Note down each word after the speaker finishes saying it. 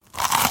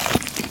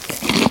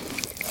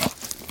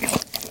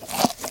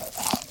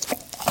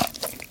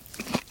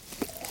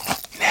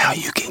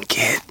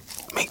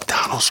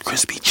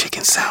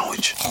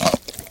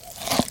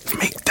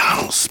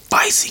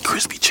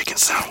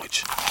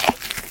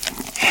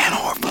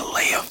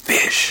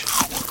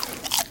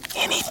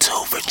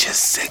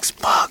Just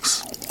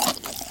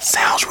 $6.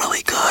 Sounds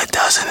really good,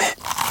 doesn't it?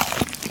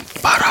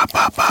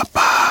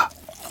 Ba-da-ba-ba-ba.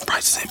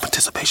 Prices and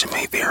participation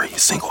may vary. A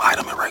single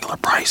item at regular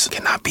price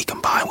cannot be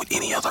combined with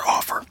any other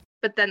offer.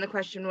 But then the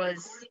question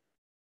was,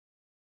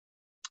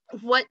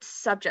 what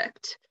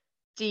subject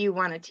do you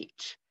want to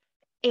teach?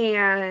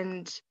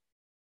 And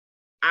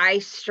I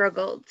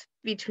struggled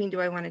between, do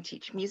I want to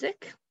teach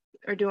music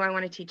or do I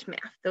want to teach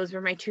math? Those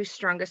were my two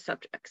strongest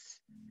subjects.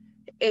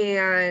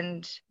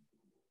 And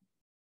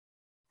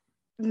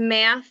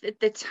math at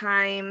the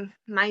time,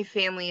 my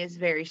family is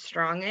very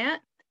strong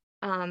at.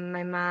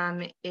 My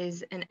mom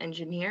is an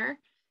engineer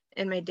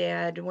and my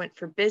dad went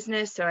for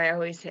business, so I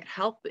always had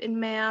help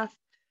in math.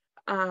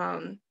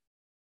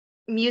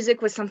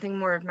 Music was something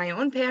more of my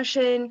own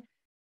passion.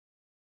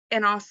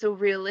 And also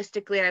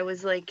realistically, I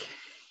was like,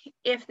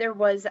 if there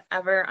was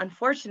ever,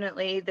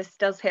 unfortunately, this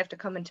does have to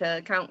come into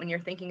account when you're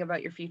thinking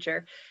about your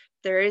future,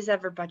 if there is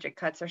ever budget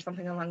cuts or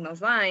something along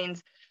those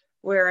lines,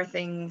 where are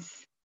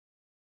things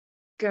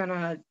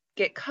gonna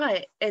get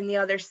cut? And the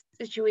other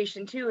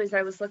situation too is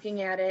I was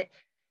looking at it,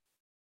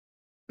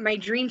 my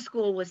dream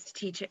school was to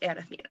teach at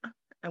Athena.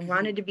 I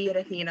wanted to be at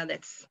Athena.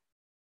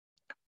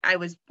 I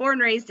was born,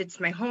 raised, it's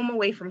my home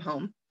away from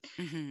home.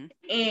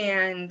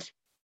 And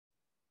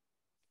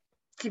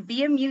to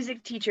be a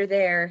music teacher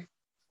there,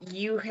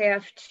 you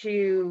have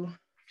to,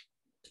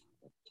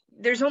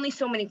 there's only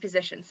so many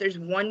positions. There's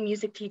one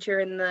music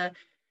teacher in the,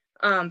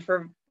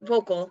 for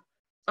vocal,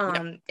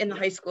 in the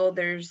high school.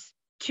 There's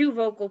 2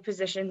 vocal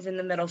positions in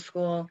the middle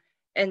school.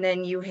 And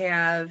then you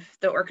have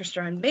the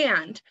orchestra and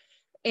band.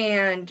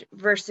 And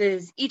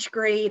versus each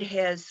grade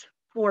has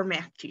 4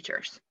 math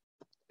teachers.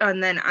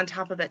 And then on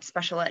top of it,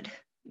 special ed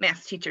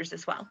math teachers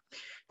as well.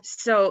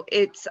 So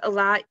it's a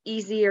lot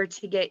easier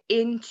to get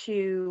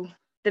into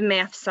the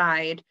math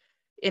side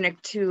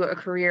to a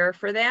career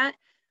for that.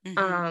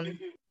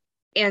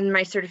 And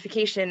my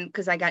certification,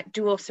 because I got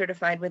dual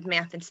certified with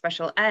math and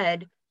special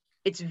ed,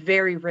 it's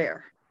very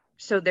rare.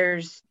 So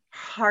there's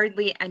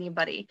hardly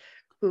anybody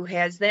who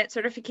has that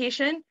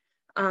certification.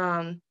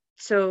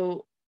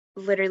 So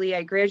literally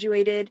I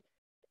graduated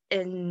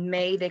in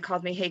May. They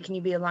called me, hey, can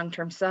you be a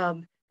long-term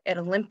sub at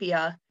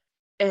Olympia?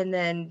 And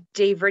then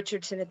Dave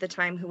Richardson at the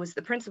time, who was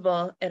the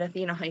principal at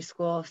Athena High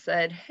School,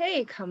 said,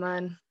 hey, come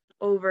on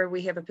over.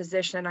 We have a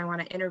position. I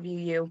want to interview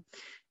you.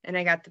 And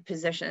I got the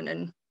position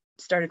and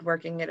started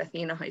working at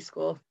Athena High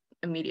School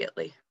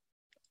immediately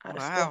out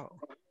of school.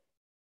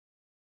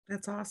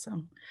 That's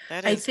awesome.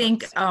 I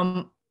think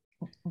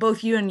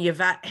both you and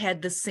Yvette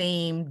had the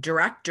same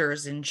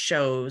directors in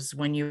shows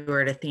when you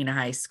were at Athena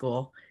High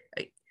School.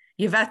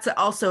 Yvette's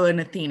also an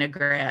Athena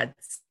grad,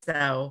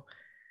 so.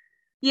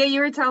 Yeah,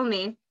 you were telling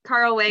me.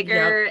 Carl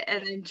Wager,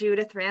 and then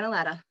Judith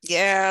Ranaletta.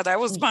 Yeah, that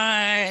was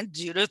mine.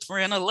 Judith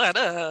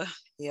Ranaletta.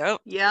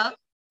 Yep,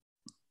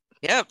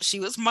 she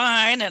was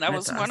mine, and I'm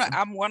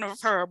one of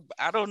her.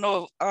 I don't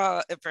know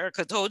if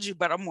Erica told you,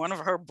 but I'm one of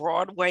her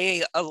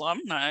Broadway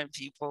alumni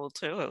people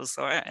too.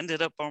 So I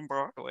ended up on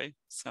Broadway.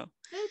 So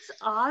it's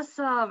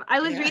awesome. I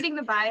was reading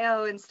the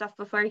bio and stuff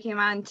before I came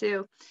on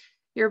too.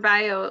 Your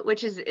bio,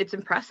 which it's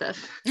impressive.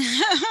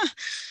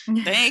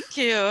 Thank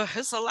you.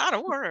 It's a lot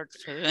of work.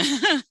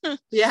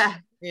 Yeah.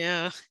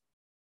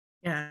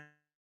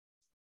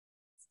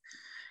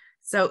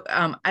 So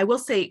I will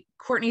say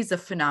Courtney's a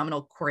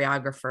phenomenal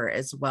choreographer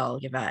as well,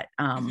 Yvette.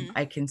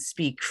 I can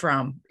speak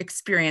from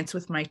experience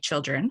with my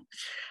children.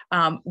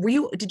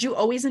 Did you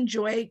always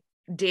enjoy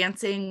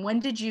dancing? When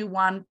did you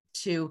want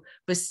to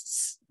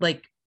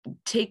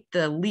take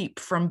the leap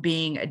from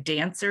being a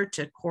dancer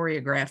to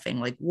choreographing?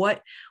 Like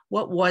what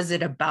was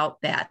it about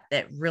that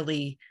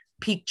really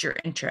piqued your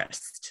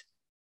interest?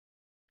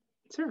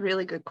 It's a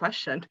really good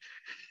question.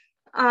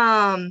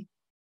 I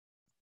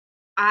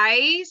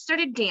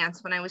started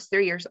dance when I was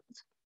 3 years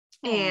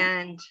old,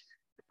 and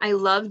I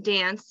loved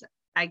dance.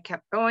 I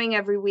kept going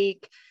every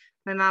week.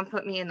 My mom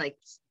put me in like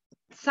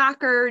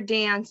soccer,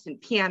 dance,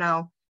 and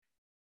piano.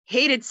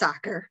 Hated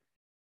soccer,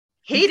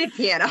 hated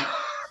piano.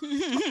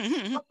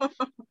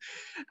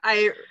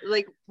 I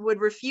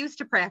would refuse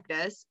to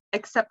practice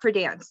except for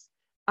dance.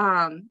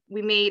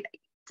 We made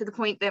to the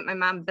point that my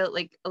mom built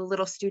like a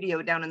little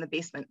studio down in the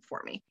basement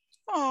for me.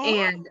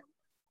 And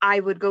I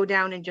would go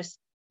down and just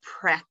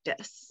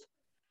practice.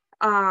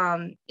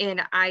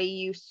 And I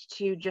used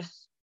to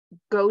just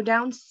go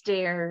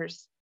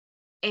downstairs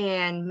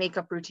and make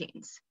up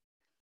routines.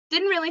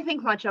 Didn't really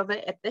think much of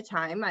it at the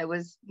time. I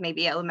was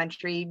maybe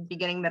elementary,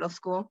 beginning middle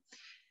school.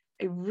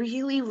 I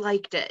really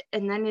liked it.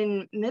 And then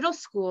in middle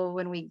school,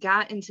 when we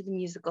got into the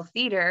musical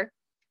theater,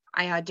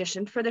 I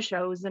auditioned for the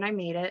shows and I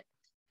made it.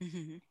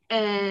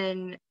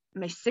 And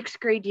my 6th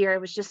grade year, I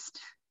was just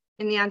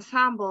in the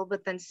ensemble,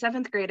 but then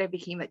 7th grade, I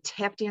became a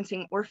tap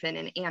dancing orphan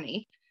in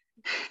Annie.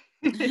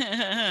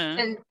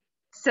 And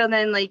so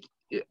then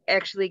you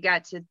actually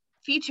got to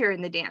feature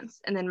in the dance.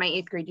 And then my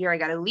 8th grade year, I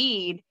got a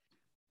lead.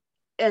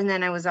 And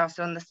then I was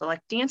also in the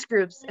select dance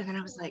groups. And then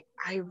I was like,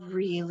 I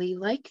really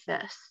like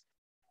this.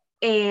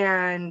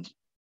 And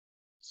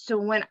so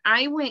when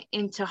I went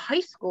into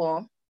high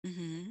school,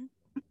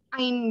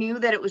 I knew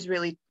that it was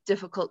really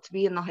difficult to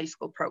be in the high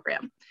school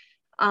program.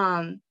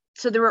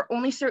 So there were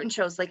only certain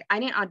shows. Like, I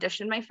didn't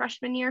audition my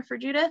freshman year for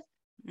Judith.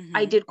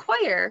 I did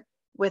choir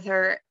with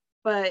her,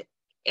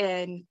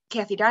 and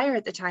Kathy Dyer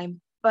at the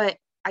time, but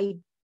I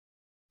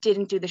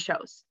didn't do the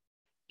shows.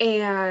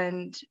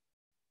 And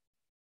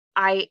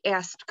I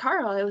asked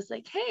Carl, I was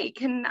like, hey,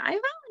 can I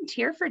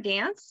volunteer for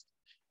dance?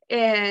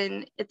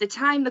 And at the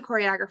time, the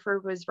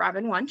choreographer was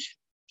Robin Wunsch.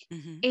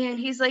 And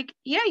he's like,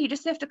 yeah, you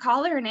just have to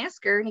call her and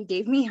ask her. And he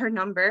gave me her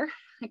number.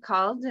 I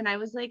called and I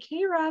was like,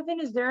 hey, Robin,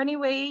 is there any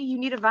way you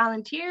need a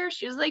volunteer?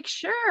 She was like,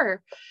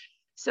 sure.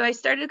 So I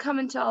started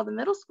coming to all the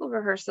middle school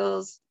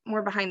rehearsals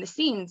more behind the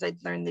scenes.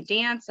 I'd learned the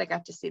dance. I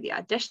got to see the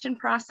audition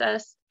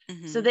process.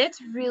 So that's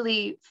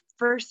really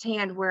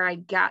firsthand where I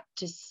got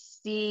to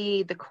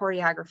see the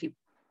choreography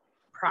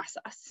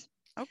process.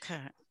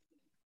 Okay.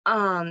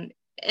 And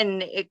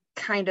it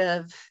kind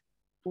of,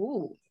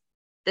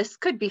 this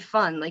could be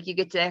fun. Like, you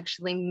get to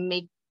actually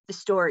make the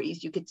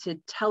stories. You get to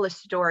tell a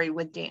story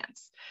with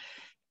dance.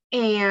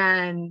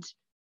 And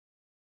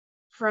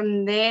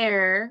from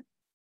there,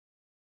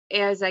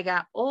 as I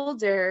got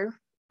older,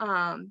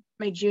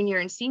 my junior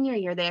and senior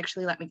year, they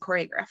actually let me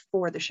choreograph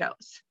for the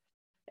shows.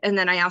 And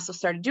then I also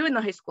started doing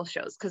the high school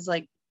shows, because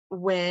like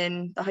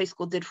when the high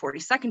school did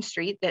 42nd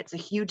Street, that's a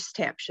huge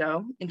tap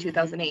show in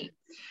 2008.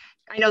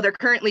 I know they're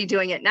currently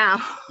doing it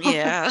now.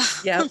 Yeah.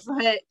 Yeah.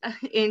 But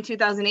in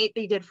 2008,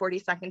 they did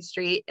 42nd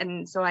Street.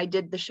 And so I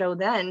did the show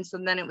then. So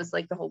then it was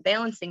like the whole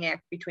balancing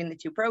act between the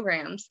two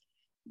programs.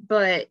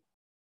 But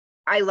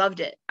I loved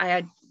it.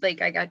 I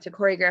got to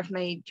choreograph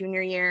my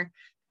junior year,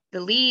 the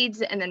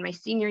leads. And then my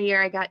senior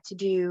year, I got to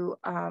do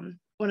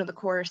one of the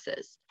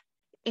choruses.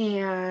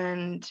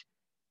 And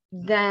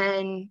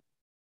then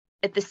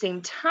at the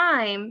same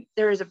time,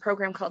 there is a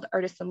program called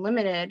Artists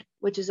Unlimited,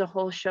 which is a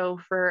whole show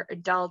for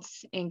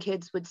adults and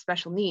kids with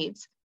special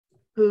needs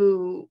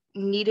who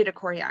needed a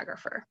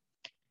choreographer.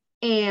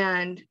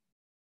 And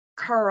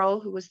Carl,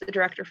 who was the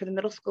director for the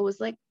middle school, was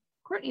like,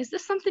 Courtney, is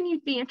this something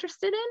you'd be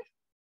interested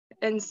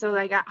in? And so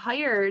I got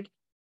hired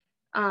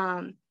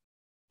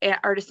at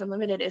Artists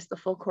Unlimited as the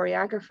full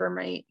choreographer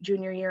my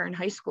junior year in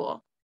high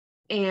school.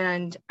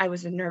 And I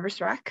was a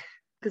nervous wreck,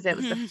 because that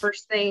was the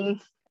first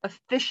thing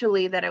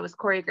officially that I was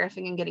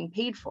choreographing and getting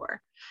paid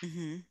for.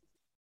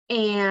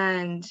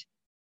 And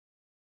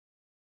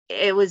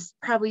it was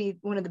probably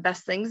one of the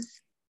best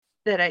things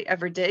that I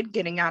ever did,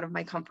 getting out of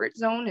my comfort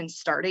zone and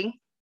starting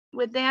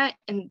with that.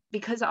 And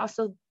because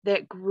also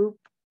that group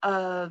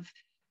of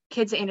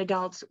kids and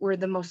adults were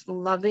the most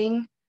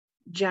loving,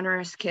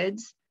 generous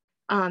kids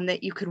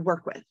that you could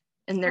work with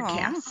in their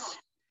cast.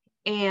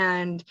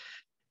 And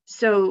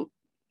so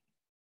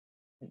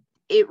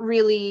it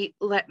really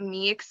let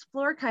me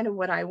explore kind of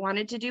what I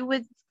wanted to do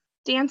with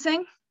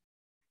dancing.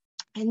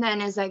 And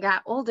then as I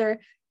got older,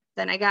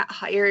 then I got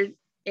hired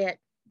at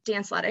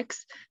Danceletics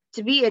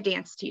to be a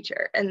dance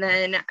teacher. And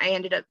then I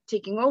ended up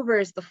taking over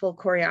as the full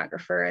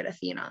choreographer at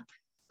Athena.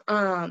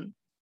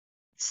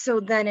 So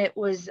then it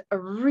was a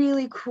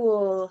really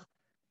cool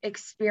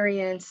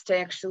experience to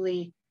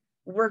actually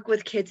work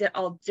with kids at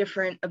all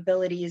different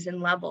abilities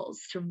and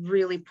levels to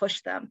really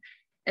push them.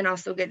 And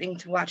also getting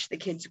to watch the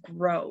kids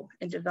grow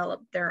and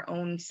develop their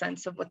own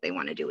sense of what they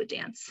want to do with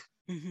dance.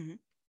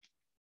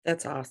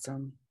 That's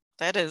awesome.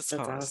 That's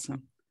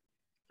awesome.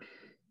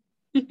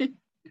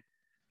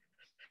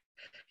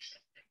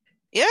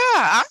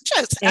 Yeah,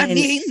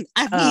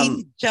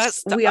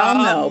 we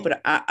all know,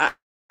 but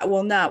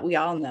not we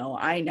all know.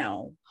 I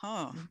know.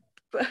 I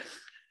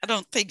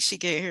don't think she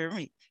can hear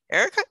me.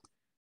 Erica?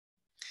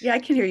 Yeah, I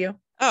can hear you.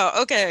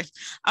 Oh, okay.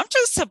 I'm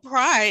just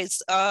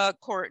surprised,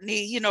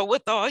 Courtney,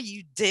 with all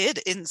you did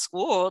in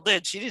school,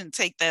 that you didn't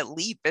take that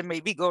leap and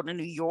maybe go to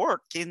New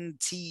York and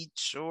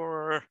teach,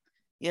 or,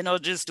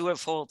 just do it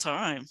full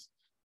time.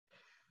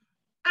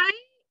 I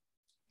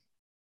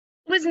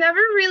was never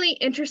really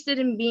interested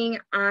in being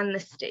on the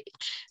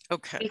stage.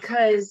 Okay.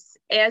 Because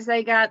as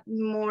I got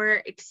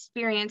more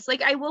experience,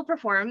 like I will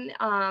perform,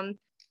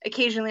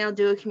 occasionally I'll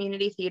do a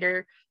community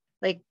theater.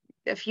 Like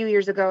a few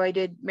years ago, I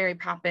did Mary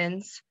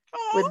Poppins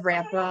with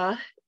Rappa,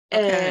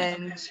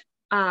 and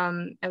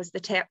I was the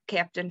tap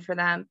captain for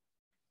them.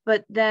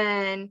 But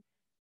then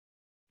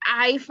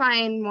I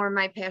find more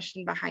my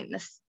passion behind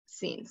the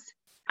scenes.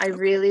 I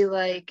really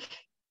like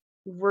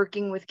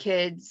working with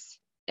kids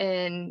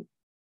and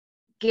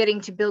getting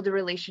to build a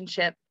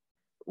relationship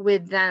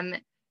with them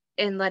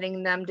and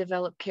letting them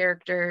develop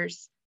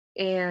characters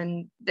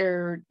and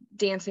their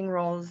dancing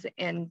roles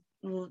and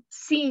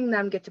seeing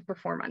them get to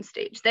perform on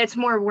stage. That's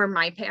more where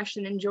my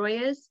passion and joy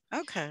is.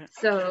 Okay.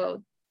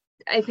 So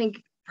I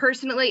think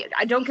personally,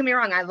 don't get me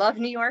wrong, I love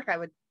New York. I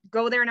would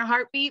go there in a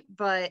heartbeat,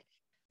 but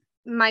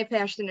my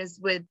passion is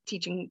with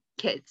teaching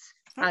kids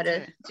how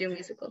to do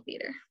musical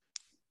theater.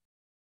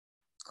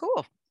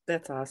 Cool.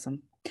 That's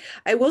awesome.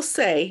 I will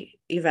say,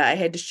 Eva, I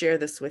had to share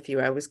this with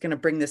you. I was going to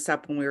bring this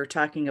up when we were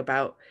talking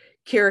about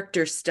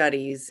character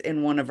studies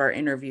in one of our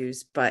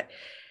interviews, but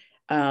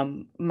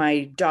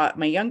my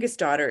youngest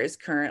daughter is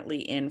currently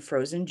in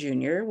Frozen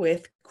Junior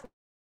with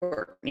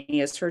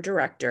Courtney as her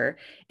director,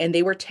 and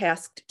they were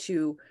tasked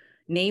to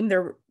name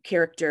their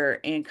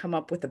character and come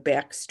up with a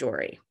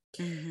backstory.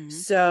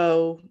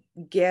 So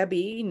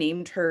Gabby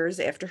named hers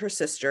after her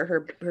sister.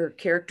 Her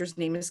character's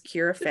name is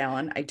Kira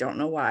Fallon. I don't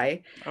know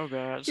why. Oh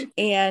gosh.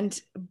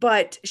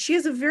 But she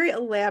has a very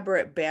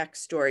elaborate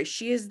backstory.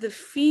 She is the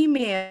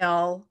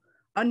female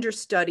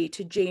understudy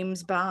to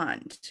James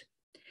Bond.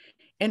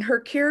 And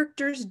her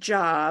character's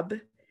job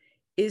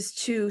is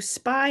to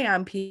spy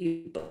on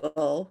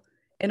people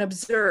and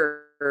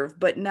observe,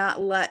 but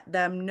not let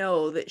them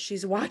know that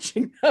she's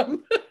watching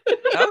them.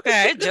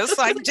 Okay, just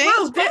like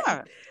James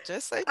Bond.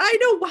 I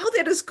know. Wow,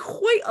 that is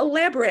quite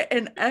elaborate.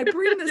 And I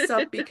bring this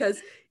up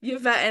because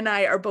Yvette and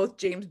I are both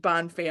James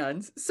Bond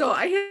fans. So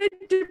I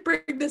had to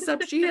bring this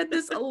up. She had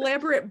this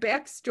elaborate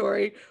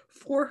backstory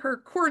for her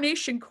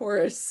Coronation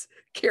Chorus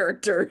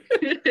character.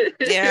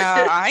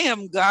 Yeah, I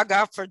am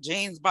gaga for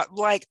James Bond,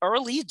 like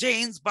early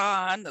James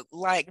Bond,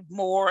 like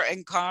Moore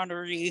and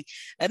Connery.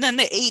 And then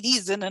the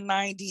 80s and the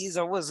 90s,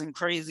 I wasn't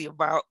crazy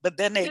about. But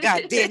then they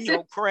got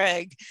Daniel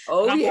Craig.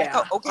 Oh, yeah.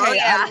 Like, okay,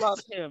 I love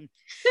him.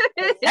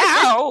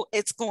 Now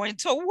it's going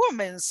to a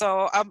woman.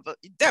 So I'm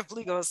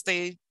definitely going to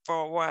stay for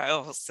a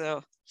while.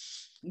 So,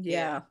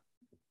 yeah.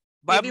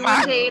 But maybe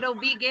one day it'll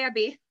be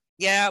Gabby.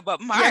 Yeah,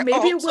 but maybe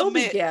it will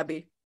be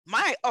Gabby.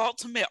 My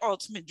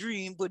ultimate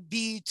dream would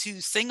be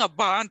to sing a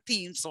Bond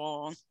theme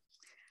song.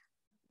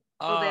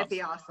 Oh, that'd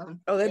be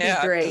awesome. Oh, that'd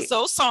be great.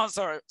 Those songs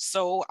are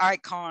so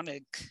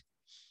iconic.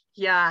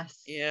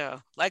 Yes. Yeah,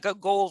 like a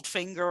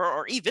Goldfinger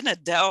or even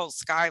Adele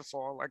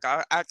Skyfall. Like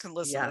I can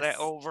listen to that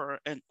over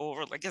and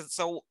over. Like it's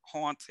so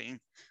haunting.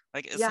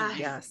 Like it's amazing.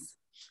 Yes.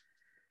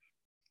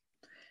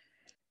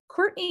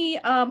 Courtney,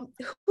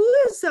 who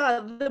is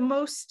the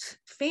most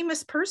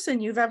famous person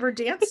you've ever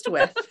danced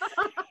with?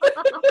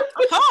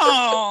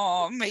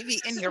 Oh, maybe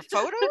in your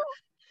photo?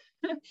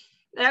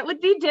 That would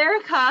be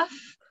Derek Huff.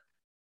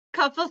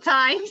 Couple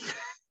times.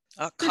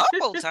 A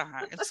couple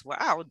times.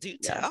 Wow, do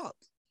tell.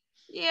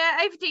 Yeah,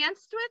 I've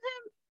danced with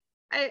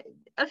him.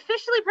 I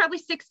officially probably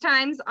 6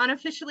 times,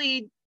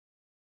 unofficially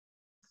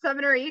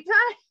 7 or 8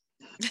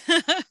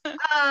 times.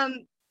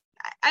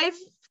 I've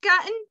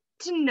gotten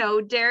to know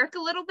Derek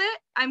a little bit.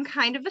 I'm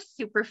kind of a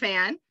super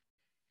fan.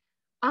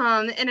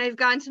 And I've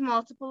gone to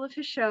multiple of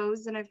his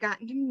shows and I've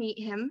gotten to meet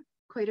him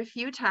quite a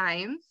few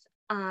times.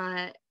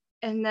 And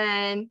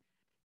then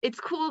it's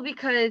cool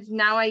because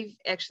now I've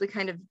actually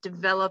kind of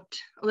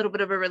developed a little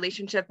bit of a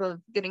relationship of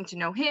getting to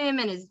know him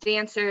and his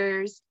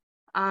dancers,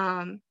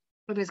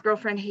 with his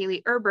girlfriend,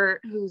 Haley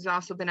Erbert, who's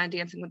also been on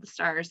Dancing with the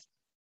Stars.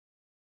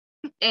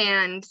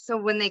 And so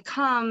when they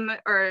come,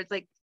 or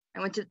like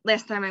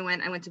last time I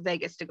went to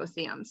Vegas to go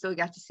see him. So we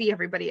got to see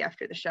everybody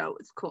after the show. It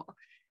was cool.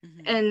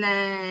 And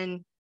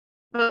then,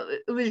 but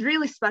it was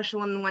really special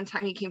when the one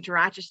time he came to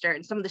Rochester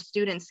and some of the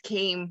students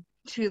came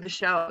to the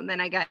show. And then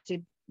I got to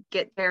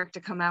get Derek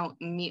to come out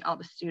and meet all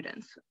the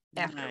students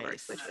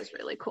afterwards, which was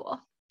really cool.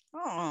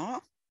 Oh,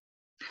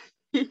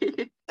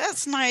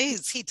 that's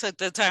nice. He took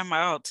the time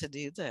out to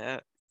do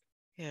that.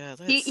 Yeah.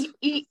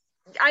 He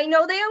I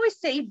know they always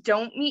say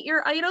don't meet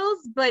your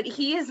idols, but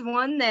he is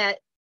one that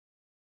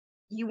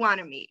you want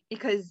to meet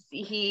because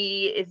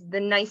he is the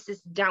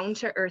nicest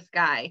down-to-earth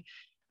guy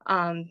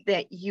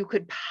that you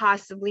could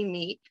possibly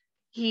meet.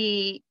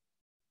 He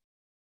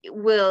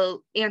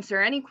will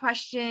answer any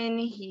question.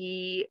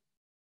 He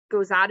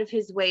goes out of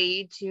his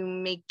way to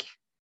make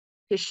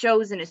his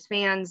shows and his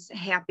fans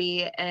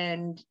happy,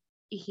 and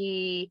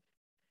he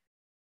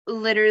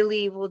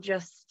literally will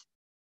just,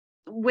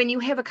 when you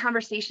have a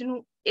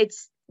conversation,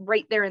 it's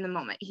right there in the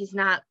moment. He's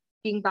not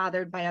being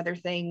bothered by other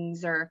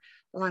things or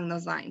along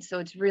those lines. So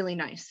it's really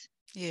nice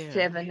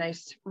to have a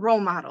nice role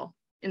model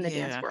in the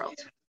dance world.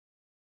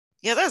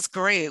 Yeah, that's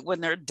great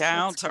when they're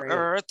down to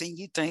earth and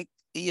you think,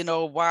 you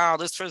know, wow,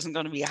 this person's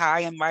going to be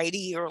high and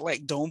mighty, or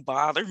like, don't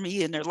bother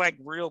me. And they're like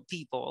real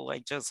people,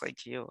 like just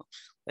like you.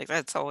 Like,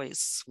 that's always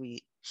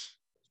sweet.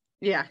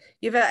 Yeah.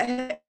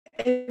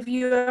 Have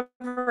you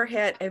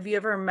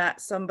ever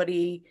met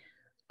somebody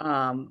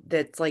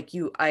that's like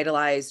you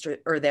idolized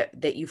or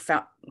that you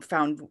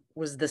found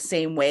was the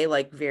same way,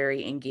 like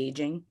very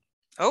engaging?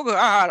 Oh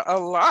God, a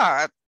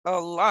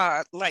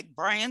lot. Like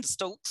Brian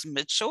Stokes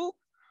Mitchell.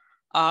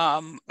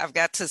 I've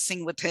got to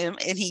sing with him,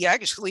 and he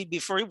actually,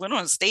 before he went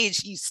on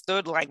stage, he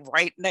stood like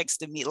right next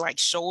to me, like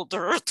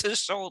shoulder to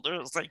shoulder.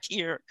 It was like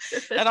here,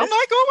 and I'm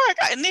like, oh my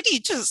God. And then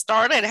he just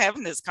started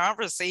having this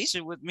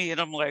conversation with me,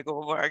 and I'm like,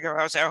 oh my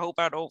gosh, I hope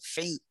I don't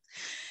faint,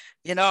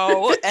 you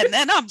know. And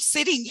then I'm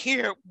sitting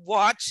here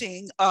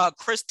watching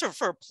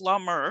Christopher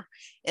Plummer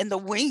in the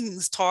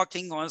Wings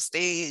talking on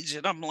stage,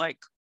 and I'm like,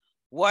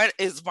 what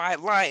is my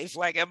life?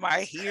 Like, am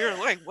I here?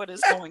 Like, what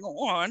is going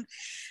on?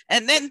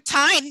 And then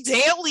Tyne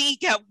Daly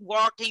kept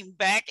walking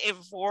back and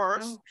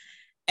forth.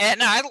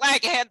 And I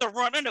like had to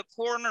run in the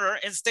corner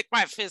and stick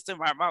my fist in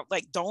my mouth.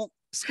 Like, don't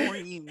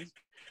scream.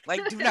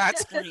 Like, do not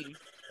scream.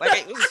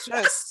 Like, it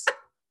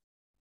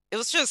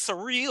was just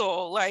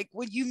surreal. Like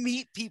when you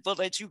meet people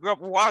that you grew up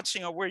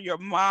watching or were your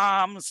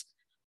mom's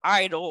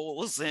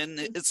idols, and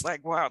it's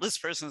like, wow, this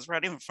person's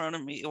right in front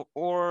of me.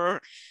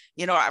 Or,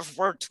 you know, I've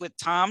worked with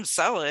Tom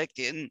Selleck,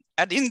 and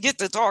I didn't get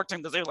to talk to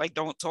him because they're like,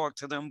 don't talk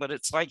to them. But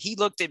it's like, he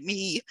looked at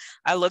me,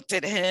 I looked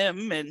at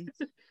him, and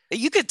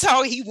you could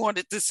tell he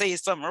wanted to say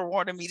something or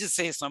wanted me to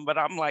say something, but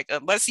I'm like,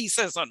 unless he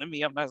says something to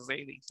me, I'm not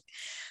saying anything.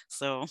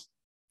 So,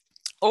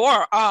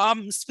 or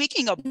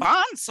speaking of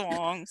Bond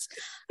songs,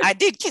 I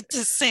did get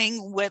to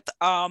sing with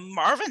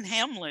Marvin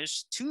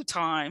Hamlish 2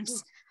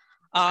 times.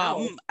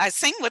 Wow. I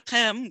sang with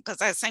him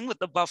because I sang with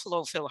the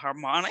Buffalo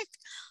Philharmonic.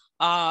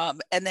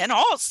 And then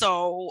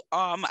also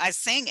I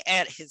sang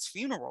at his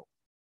funeral.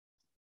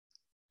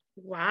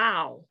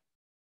 Wow.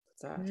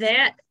 Awesome.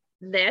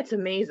 That's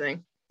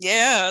amazing.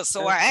 Yeah, so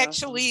That's I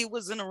actually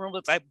was in a room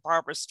with like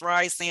Barbara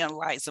Streisand,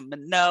 Liza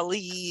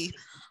Minnelli,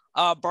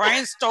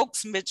 Brian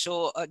Stokes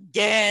Mitchell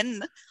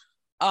again,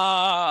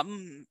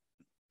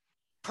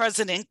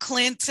 President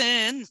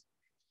Clinton.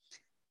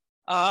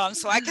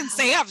 So I can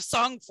say I've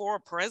sung for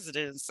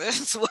presidents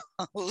as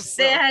well.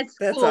 So, That's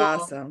cool.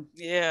 Awesome.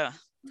 Yeah.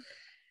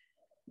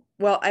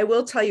 Well, I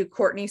will tell you,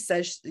 Courtney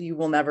says you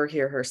will never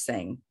hear her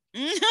sing.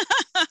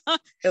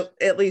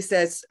 At least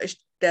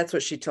that's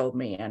what she told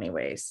me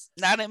anyways.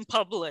 Not in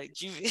public.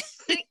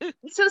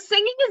 So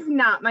singing is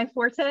not my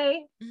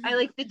forte. I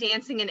like the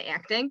dancing and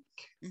acting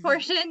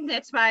portion.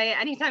 That's why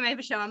anytime I have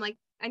a show, I'm like,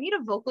 I need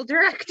a vocal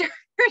director.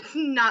 It's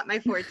not my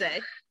forte.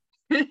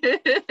 And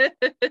that's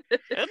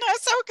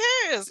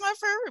okay. It's not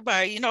for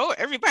everybody. You know,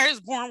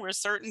 everybody's born with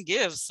certain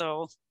gifts.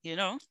 So, you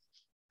know,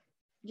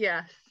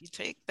 yeah, you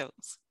take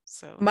those.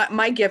 So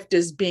my gift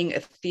is being a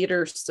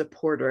theater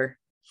supporter.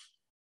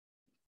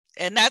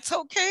 And that's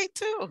okay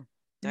too.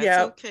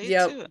 That's okay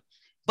too.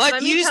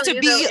 But used to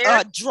be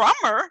a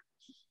drummer.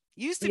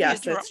 Used to be a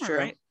drummer,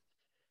 right?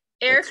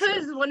 Erica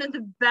is one of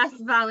the best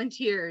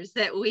volunteers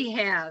that we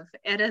have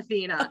at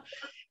Athena.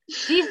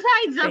 She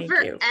signs up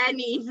for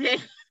anything.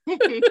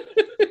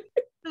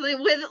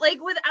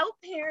 Without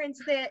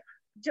parents that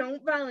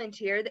don't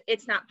volunteer,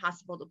 it's not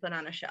possible to put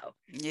on a show.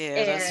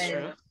 Yeah, that's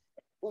true.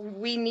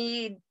 We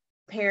need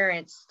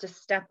parents to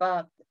step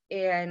up,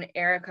 and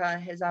Erica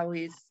has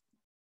always,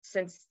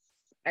 since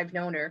I've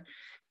known her,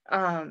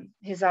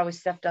 has always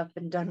stepped up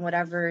and done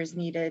whatever is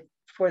needed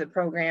for the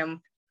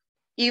program.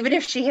 Even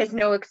if she has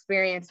no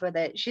experience with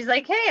it, she's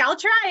like, hey, I'll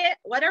try it,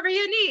 whatever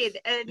you need.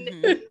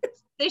 And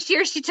this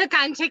year she took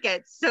on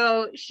tickets.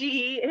 So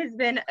she has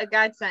been a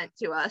godsend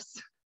to us.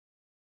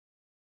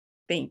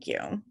 Thank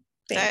you.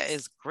 Thanks. That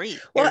is great.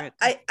 Well,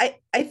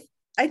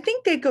 I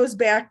think that goes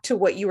back to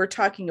what you were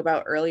talking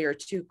about earlier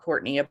too,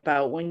 Courtney,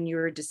 about when you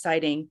were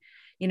deciding,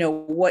 you know,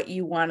 what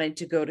you wanted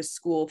to go to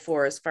school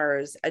for as far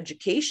as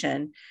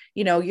education.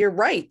 You know, you're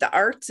right. The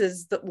arts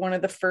is one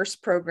of the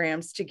first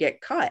programs to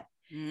get cut.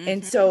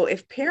 And so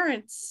if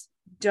parents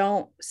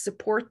don't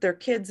support their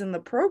kids in the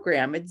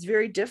program, it's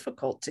very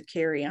difficult to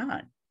carry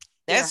on.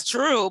 That's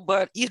true.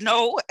 But, you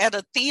know, at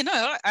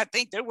Athena, I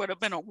think there would have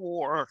been a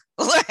war.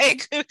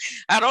 Like,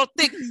 I don't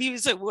think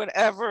music would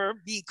ever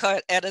be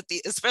cut at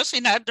Athena,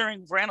 especially not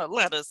during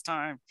Ranaletta's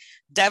time.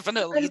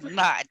 Definitely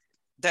not.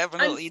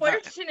 Definitely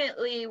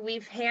Unfortunately,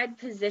 we've had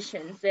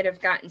positions that have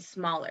gotten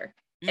smaller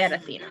at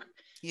Athena.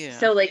 Yeah.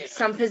 So like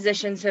some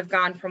positions have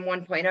gone from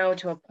 1.0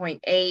 to a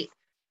 0.8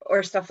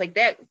 or stuff like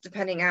that,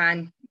 depending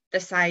on the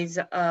size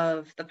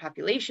of the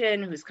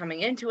population, who's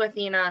coming into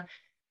Athena,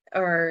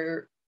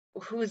 or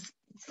who's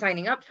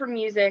signing up for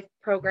music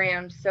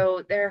programs.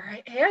 So there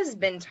has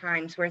been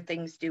times where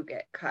things do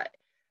get cut.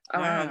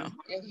 Wow.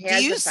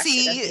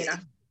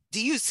 Do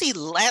you see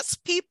less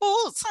people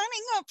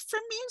signing up for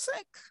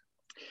music?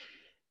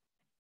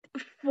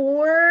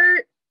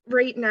 For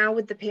right now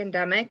with the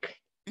pandemic,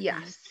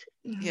 yes.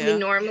 We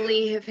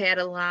normally have had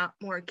a lot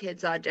more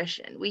kids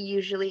audition. We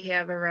usually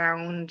have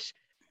around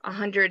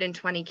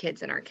 120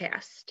 kids in our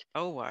cast.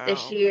 Oh, wow.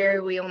 This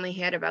year, we only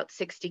had about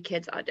 60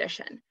 kids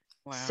audition.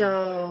 Wow.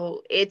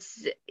 So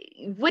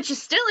which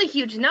is still a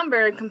huge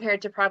number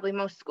compared to probably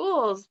most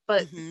schools,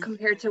 but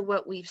compared to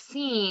what we've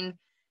seen,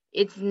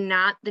 it's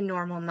not the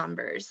normal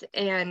numbers.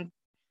 And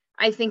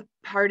I think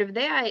part of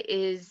that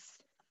is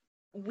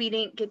we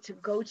didn't get to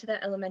go to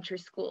the elementary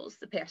schools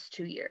the past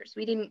 2 years.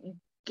 We didn't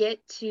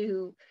get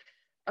to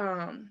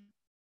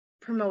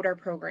promote our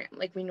program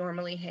like we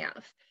normally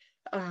have.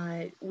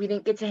 We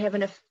didn't get to have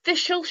an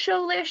official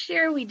show last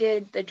year. We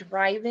did the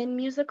drive-in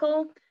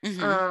musical,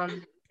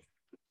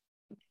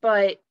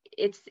 but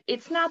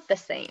it's not the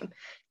same.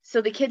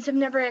 So the kids have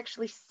never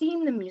actually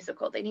seen the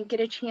musical. They didn't get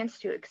a chance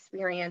to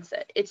experience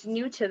it. It's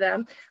new to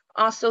them.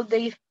 Also,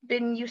 they've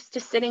been used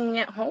to sitting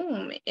at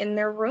home in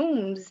their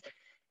rooms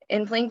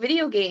and playing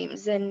video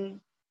games, and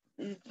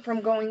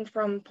from going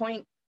from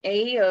point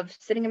A of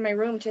sitting in my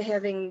room to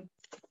having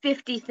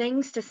 50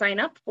 things to sign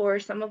up for,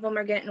 some of them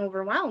are getting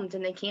overwhelmed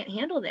and they can't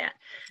handle that.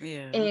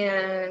 Yeah.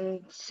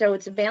 And so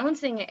it's a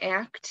balancing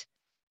act.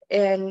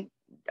 And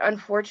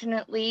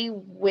unfortunately,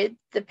 with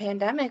the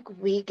pandemic,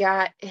 we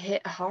got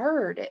hit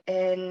hard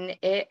and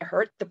it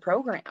hurt the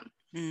program.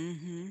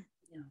 I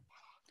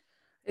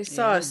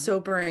saw a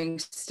sobering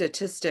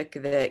statistic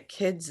that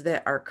kids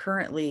that are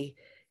currently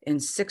in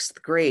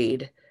 6th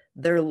grade.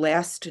 Their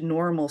last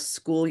normal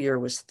school year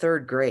was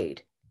 3rd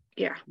grade.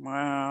 Yeah.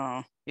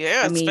 Wow.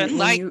 Yeah, it's been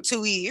like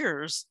 2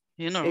 years,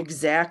 you know.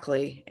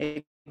 Exactly.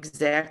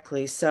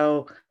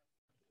 So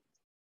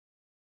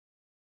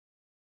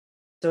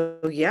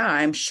yeah,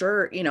 I'm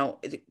sure, you know,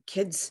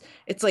 kids,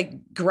 it's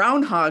like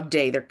Groundhog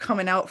Day. They're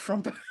coming out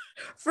from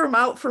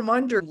out from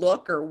under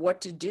look or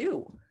what to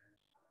do.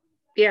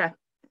 Yeah.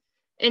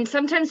 And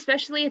sometimes,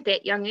 especially at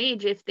that young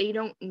age, if they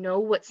don't know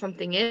what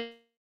something is.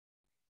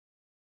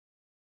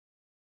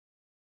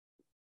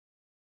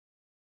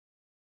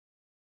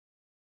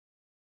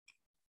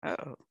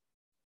 Oh.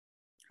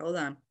 Hold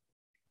on.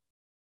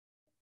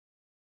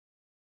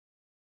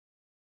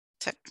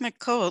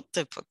 Technical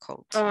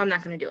difficulty. Oh, I'm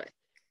not going to do it.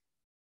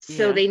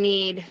 So they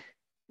need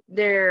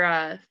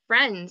their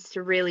friends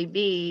to really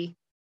be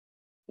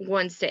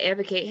ones to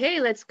advocate, hey,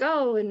 let's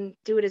go and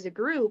do it as a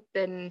group.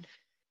 And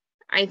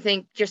I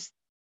think just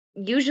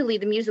usually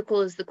the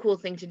musical is the cool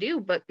thing to do,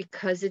 but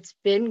because it's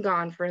been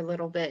gone for a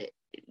little bit,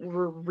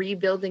 we're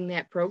rebuilding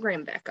that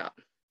program back up.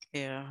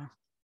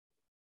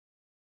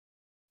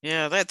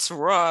 Yeah, that's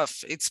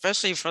rough,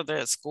 especially for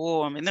that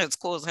school. I mean, that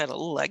school's had a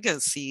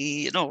legacy,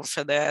 you know,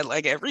 for that.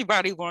 Like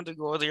everybody wanted to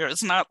go there.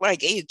 It's not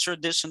like a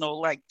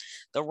traditional, like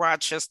the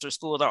Rochester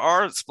School of the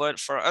Arts, but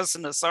for us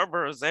in the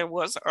suburbs, that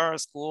was our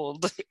school.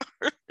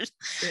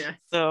 Yeah.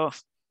 So,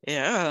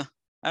 yeah.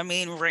 I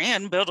mean,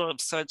 Rand built up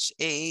such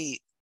a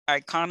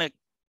iconic,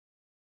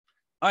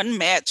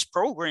 unmatched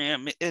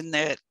program in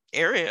that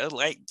area,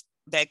 like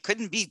that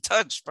couldn't be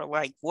touched for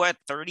like, what,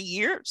 30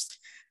 years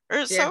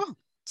or so?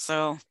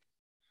 So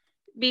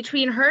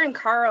between her and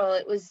Carl,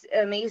 it was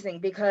amazing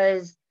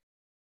because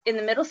in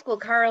the middle school,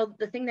 Carl,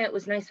 the thing that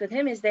was nice with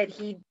him is that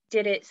he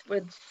did it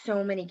with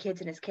so many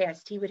kids in his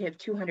cast. He would have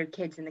 200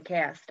 kids in the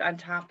cast on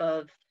top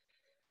of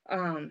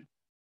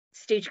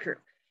stage crew.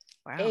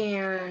 Wow.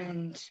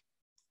 And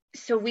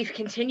so we've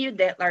continued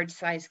that large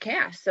size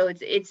cast. So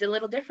it's a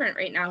little different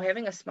right now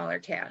having a smaller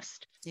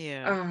cast.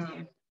 Yeah.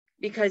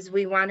 Because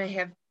we want to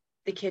have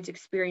the kids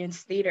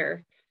experience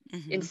theater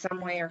in some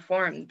way or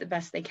form the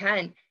best they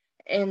can.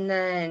 And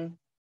then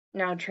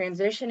now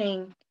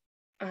transitioning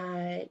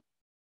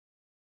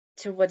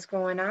to what's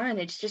going on,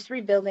 it's just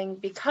rebuilding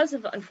because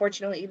of,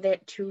 unfortunately,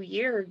 that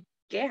 2-year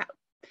gap.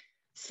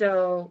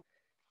 So,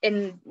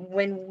 and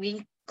when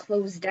we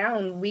closed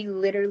down, we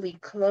literally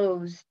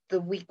closed the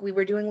week we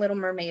were doing Little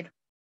Mermaid,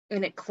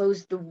 and it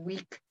closed the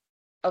week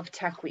of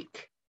Tech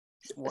Week.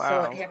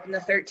 Wow. So it happened the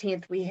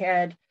 13th. We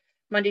had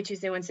Monday,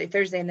 Tuesday, Wednesday,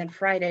 Thursday, and then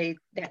Friday,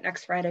 that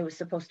next Friday was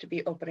supposed to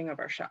be opening of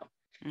our show.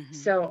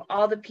 So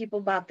all the people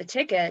bought the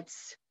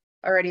tickets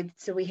already,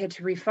 so we had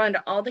to refund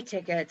all the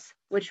tickets,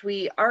 which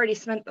we already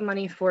spent the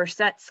money for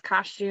sets,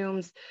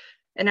 costumes,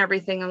 and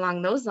everything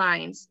along those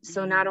lines.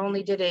 So not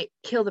only did it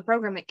kill the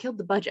program, it killed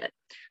the budget.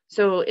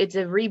 So it's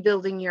a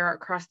rebuilding year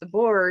across the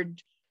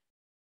board.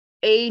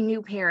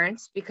 New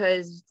parents,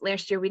 because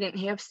last year we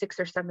didn't have 6th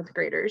or 7th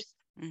graders.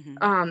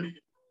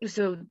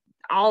 So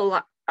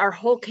our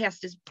whole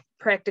cast is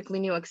practically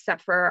new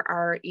except for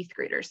our 8th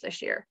graders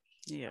this year.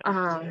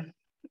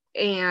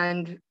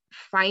 And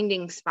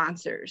finding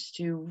sponsors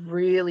to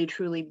really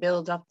truly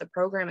build up the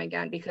program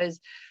again, because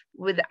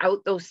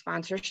without those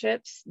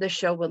sponsorships, the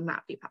show will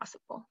not be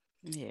possible.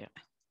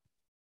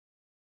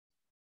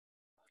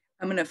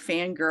 I'm gonna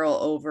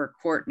fangirl over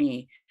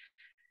Courtney.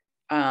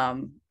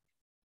 The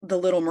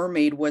Little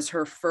Mermaid was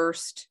her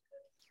first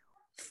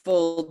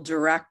full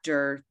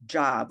director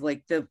job.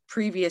 Like the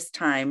previous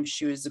time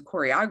she was a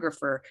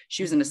choreographer,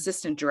 she was an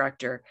assistant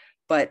director,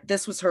 but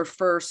this was her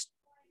first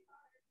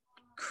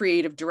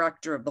creative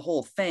director of the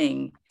whole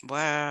thing.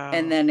 Wow.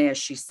 And then, as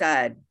she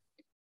said,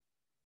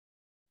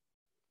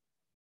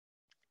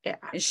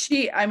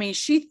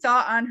 she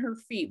thought on her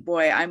feet,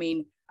 boy. I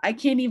mean, I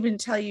can't even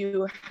tell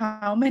you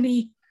how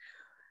many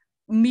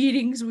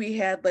meetings we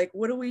had. Like,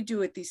 what do we do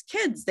with these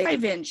kids? They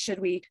dive in. Should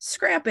we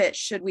scrap it?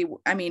 Should we?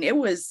 I mean, it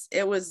was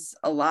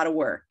a lot of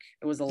work.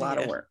 It was a lot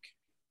of work.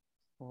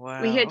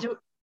 Wow. We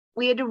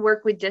had to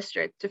work with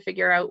district to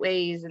figure out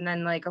ways, and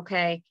then like,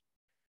 okay,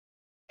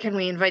 can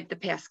we invite the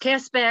past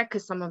cast back?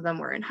 Because some of them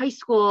were in high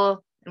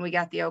school, and we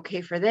got the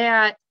okay for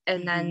that.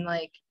 And then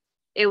like,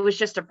 it was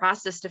just a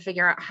process to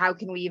figure out how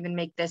can we even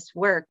make this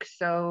work.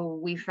 So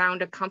we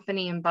found a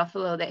company in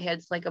Buffalo that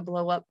had like a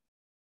blow up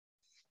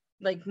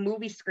like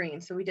movie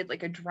screen. So we did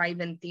like a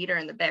drive-in theater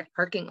in the back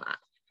parking lot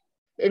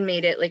and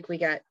made it like, we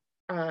got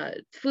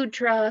food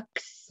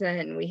trucks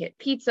and we hit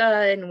pizza,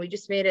 and we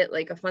just made it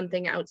like a fun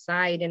thing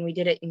outside, and we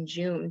did it in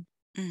June.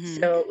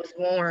 So it was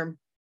warm.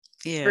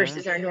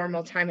 Versus our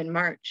normal time in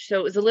March. So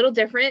it was a little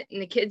different, and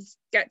the kids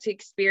got to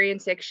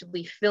experience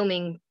actually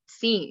filming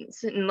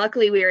scenes. And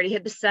luckily we already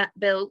had the set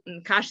built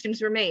and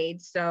costumes were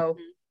made. So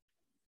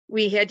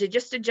we had to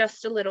just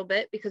adjust a little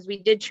bit because we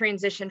did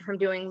transition from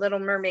doing Little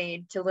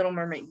Mermaid to Little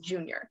Mermaid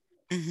Junior.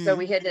 So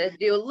we had to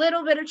do a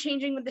little bit of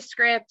changing with the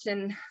script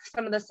and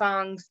some of the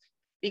songs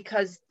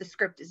because the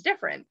script is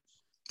different.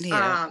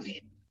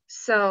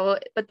 So,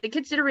 but the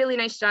kids did a really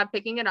nice job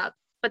picking it up,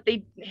 but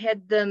they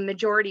had the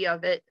majority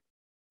of it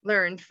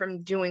learned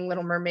from doing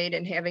Little Mermaid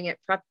and having it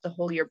prepped the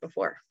whole year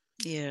before.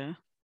 Yeah.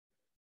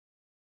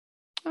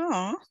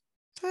 Oh,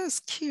 that's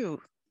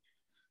cute.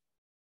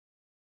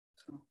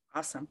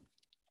 Awesome.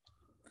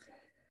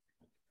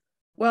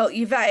 Well,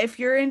 Yvette, if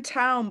you're in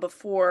town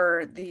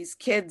before these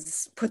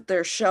kids put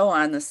their show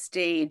on the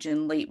stage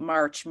in late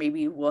March,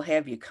 maybe we'll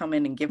have you come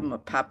in and give them a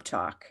pep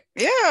talk.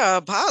 Yeah,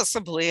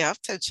 possibly. I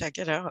have to check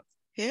it out.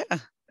 Yeah.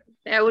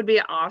 That would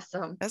be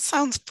awesome. That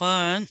sounds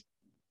fun.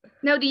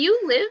 Now, do you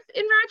live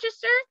in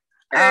Rochester?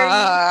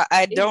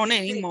 I don't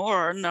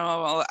anymore.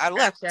 No, I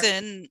left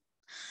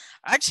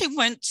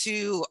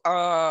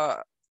I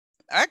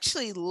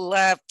actually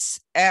left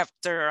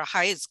after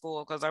high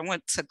school because I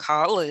went to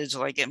college,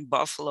 like in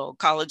Buffalo,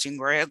 college and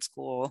grad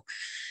school.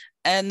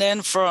 And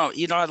then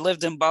I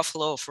lived in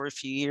Buffalo for a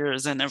few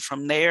years. And then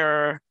from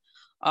there,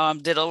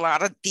 did a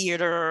lot of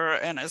theater,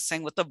 and I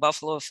sang with the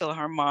Buffalo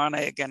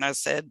Philharmonic. And I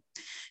said,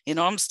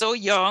 I'm still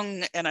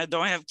young and I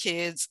don't have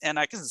kids and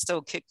I can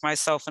still kick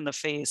myself in the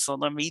face. So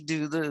let me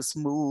do this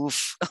move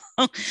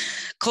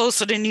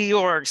closer to New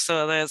York.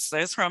 So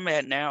that's where I'm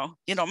at now.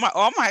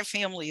 All my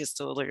family is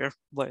still there,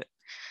 but.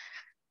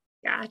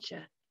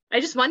 Gotcha. I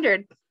just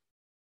wondered.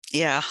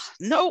 Yeah.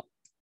 Nope.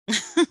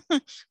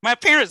 My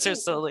parents are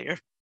still there.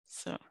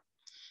 So.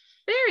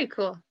 Very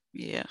cool.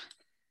 Yeah.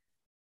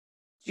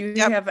 Do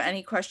you have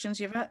any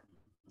questions, Yvette?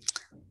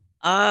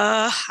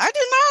 I do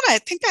not. I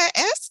think I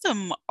asked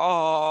them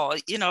all.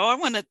 I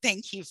want to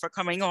thank you for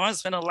coming on.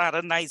 It's been a lot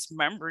of nice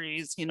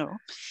memories,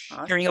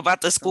 awesome. Hearing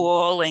about the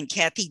school and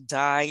Kathy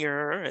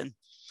Dyer and,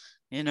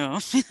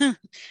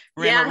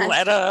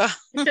 Renaletta.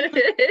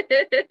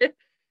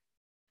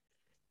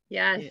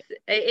 Yes,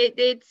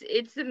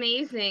 it's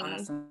amazing.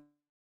 Awesome.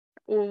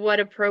 What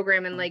a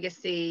program and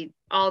legacy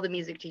all the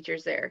music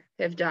teachers there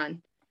have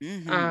done.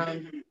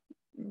 Mm-hmm.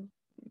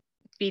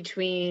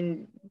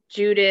 Between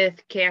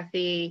Judith,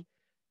 Kathy,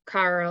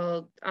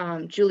 Carl,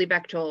 Julie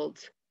Bechtold,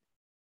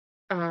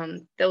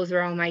 those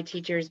were all my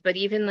teachers. But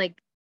even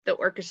like the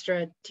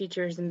orchestra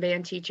teachers and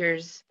band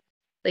teachers,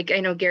 like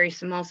I know Gary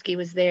Samolsky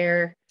was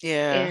there,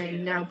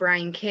 and now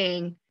Brian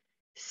King.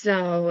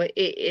 So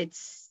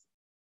it's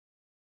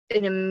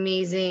an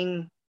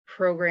amazing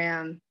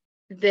program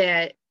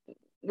that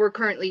we're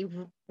currently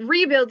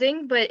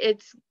rebuilding, but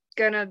it's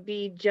gonna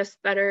be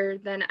just better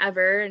than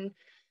ever. And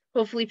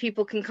hopefully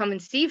people can come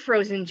and see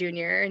Frozen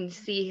Junior and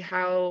see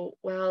how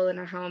well and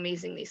how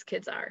amazing these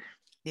kids are.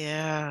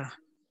 Yeah.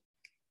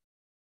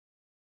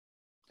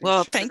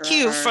 Well, thank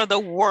you for the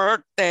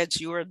work that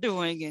you are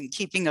doing and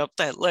keeping up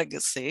that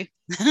legacy.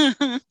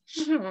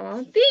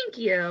 Oh, thank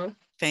you.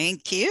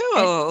 Thank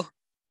you.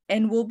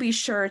 And we'll be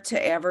sure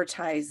to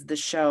advertise the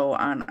show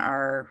on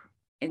our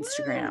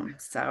Instagram.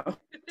 So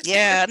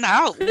yeah,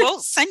 now we'll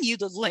send you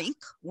the link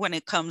when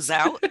it comes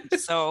out.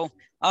 So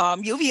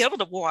you'll be able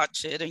to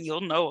watch it and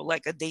you'll know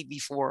like a day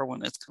before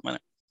when it's coming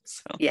out.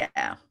 So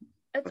yeah.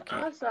 That's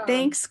awesome.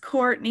 Thanks,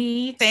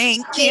 Courtney.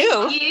 Thank you.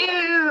 Thank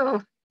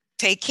you.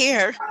 Take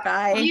care.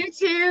 Bye. You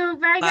too.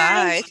 Bye,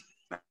 Bye. Guys.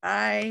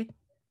 Bye.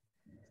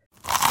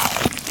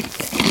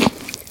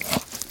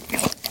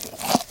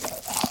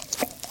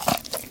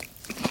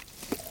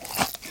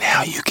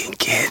 Now you can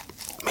get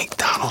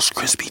McDonald's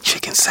crispy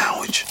chicken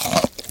sandwich,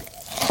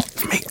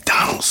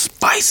 McDonald's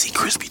spicy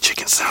crispy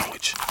chicken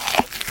sandwich,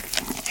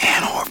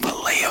 and or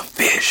fillet of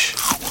fish.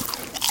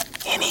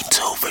 Any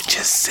two for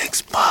just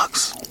 $6.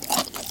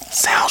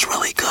 Sounds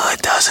really good,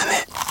 doesn't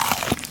it?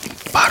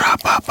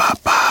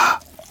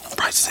 Ba-da-ba-ba-ba.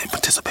 Prices and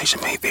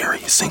participation may vary.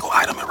 A single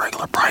item at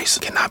regular price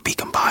cannot be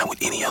combined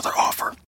with any other